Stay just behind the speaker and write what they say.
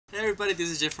everybody, this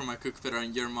is Jeff from I Cook Better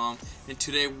and Your Mom, and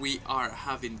today we are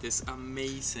having this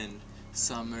amazing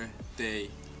summer day.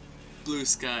 Blue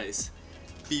skies,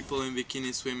 people in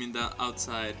bikinis swimming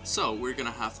outside. So we're gonna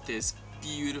have this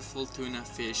beautiful tuna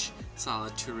fish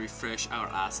salad to refresh our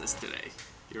asses today.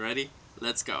 You ready?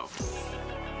 Let's go!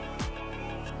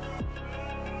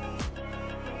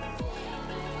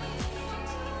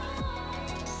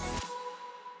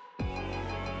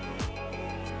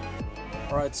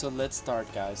 Alright, so let's start,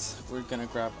 guys. We're gonna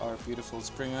grab our beautiful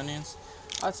spring onions.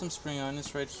 I had some spring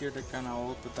onions right here, they're kinda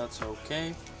old, but that's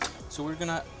okay. So we're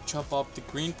gonna chop up the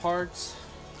green parts,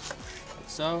 like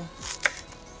so.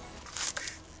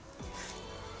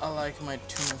 I like my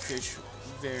tuna fish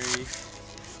very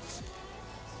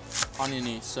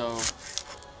oniony, so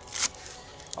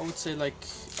I would say like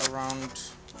around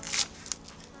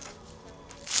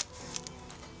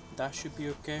that should be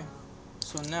okay.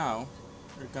 So now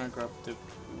we're gonna grab the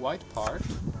white part.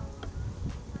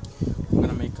 We're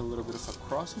gonna make a little bit of a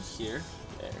crossing here.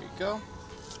 There you go.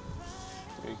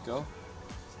 There you go.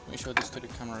 Let me show this to the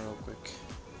camera real quick.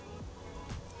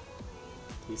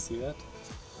 Do you see that?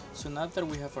 So now that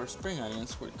we have our spring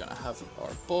onions, we're gonna have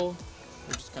our bowl.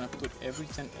 We're just gonna put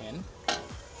everything in.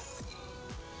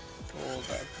 All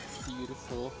that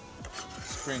beautiful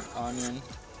spring onion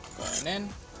going in.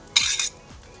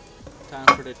 Time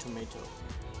for the tomato.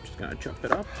 Just gonna chop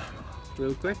it up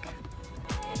real quick.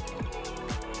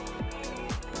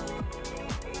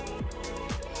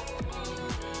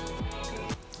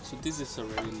 So this is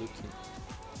already looking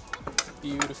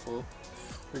beautiful.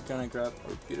 We're gonna grab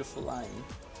our beautiful lime.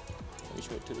 Let me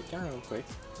show it to the camera real quick.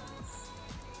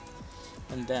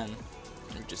 And then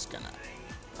we're just gonna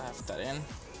have that in.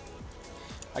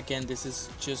 Again, this is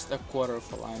just a quarter of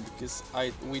a lime because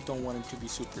we don't want it to be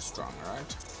super strong,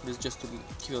 alright? This is just to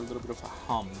give a little bit of a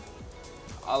hum.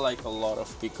 I like a lot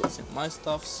of pickles in my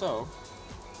stuff, so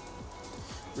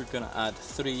we're gonna add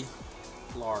 3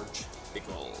 large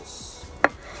pickles.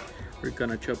 We're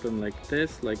gonna chop them like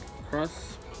this, like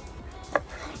across,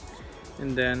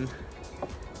 and then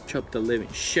chop the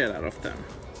living shit out of them.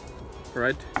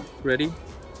 Alright, ready?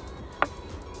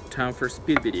 Time for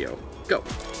speed video. Go!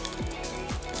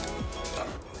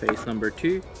 Phase number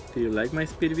 2. Do you like my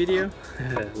speed video?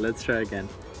 Let's try again.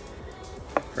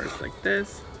 First like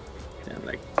this, then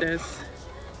like this.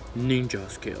 Ninja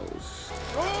skills.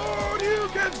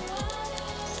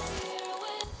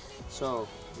 So,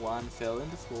 one fell in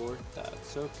the floor.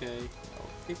 That's okay. No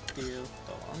big deal.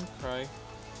 Don't cry.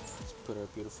 Let's put our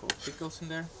beautiful pickles in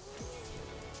there.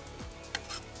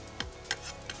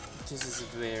 This is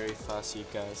very fast, you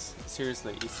guys.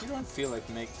 Seriously, if you don't feel like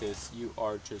make this, you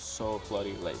are just so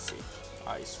bloody lazy.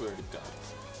 I swear to God.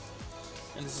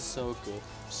 And this is so good.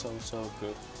 So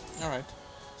good. Alright,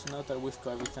 so now that we've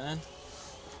got everything in,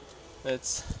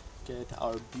 let's get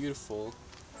our beautiful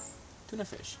tuna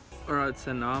fish. Alright,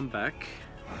 so now I'm back.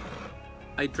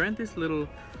 I drank this little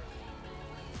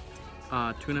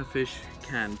tuna fish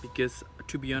can because,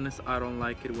 to be honest, I don't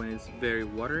like it when it's very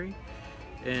watery.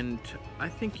 And I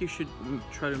think you should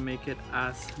try to make it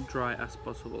as dry as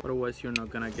possible, otherwise you're not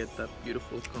gonna get that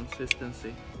beautiful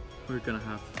consistency. We're gonna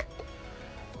have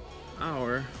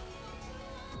our,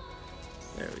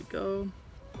 there we go,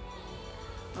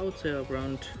 I would say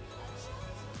around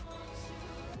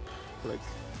like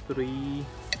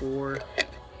 3-4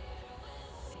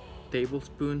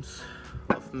 tablespoons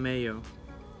of mayo,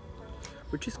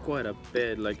 which is quite a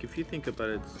bit. Like, if you think about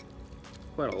it, it's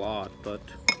quite a lot, but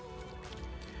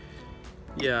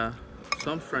yeah,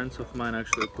 some friends of mine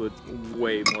actually put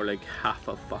way more, like half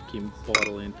a fucking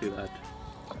bottle into that.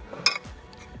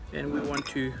 And we want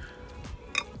to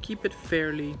keep it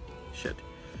fairly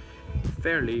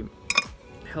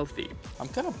healthy. I'm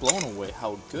kind of blown away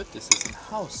how good this is and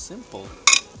how simple.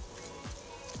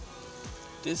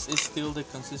 This is still the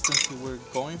consistency we're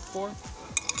going for.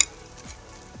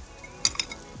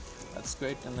 That's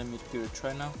great, and let me give it a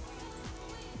try now.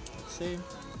 Let's see.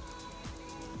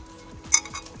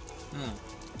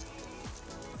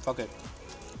 Okay,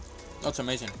 that's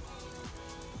amazing.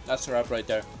 That's a wrap right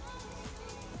there.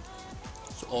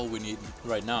 So all we need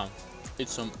right now is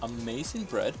some amazing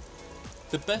bread,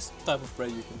 the best type of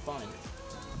bread you can find,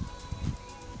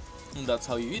 and that's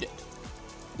how you eat it.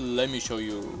 Let me show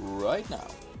you right now.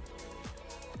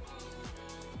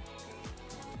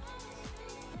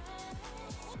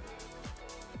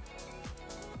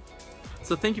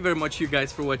 So thank you very much, you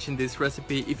guys, for watching this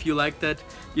recipe. If you liked that,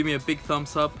 give me a big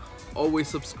thumbs up. Always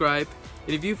subscribe.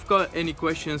 And if you've got any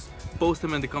questions, post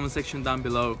them in the comment section down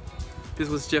below. This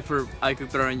was Jeff for I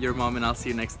Cook Better and Your Mom, and I'll see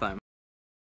you next time.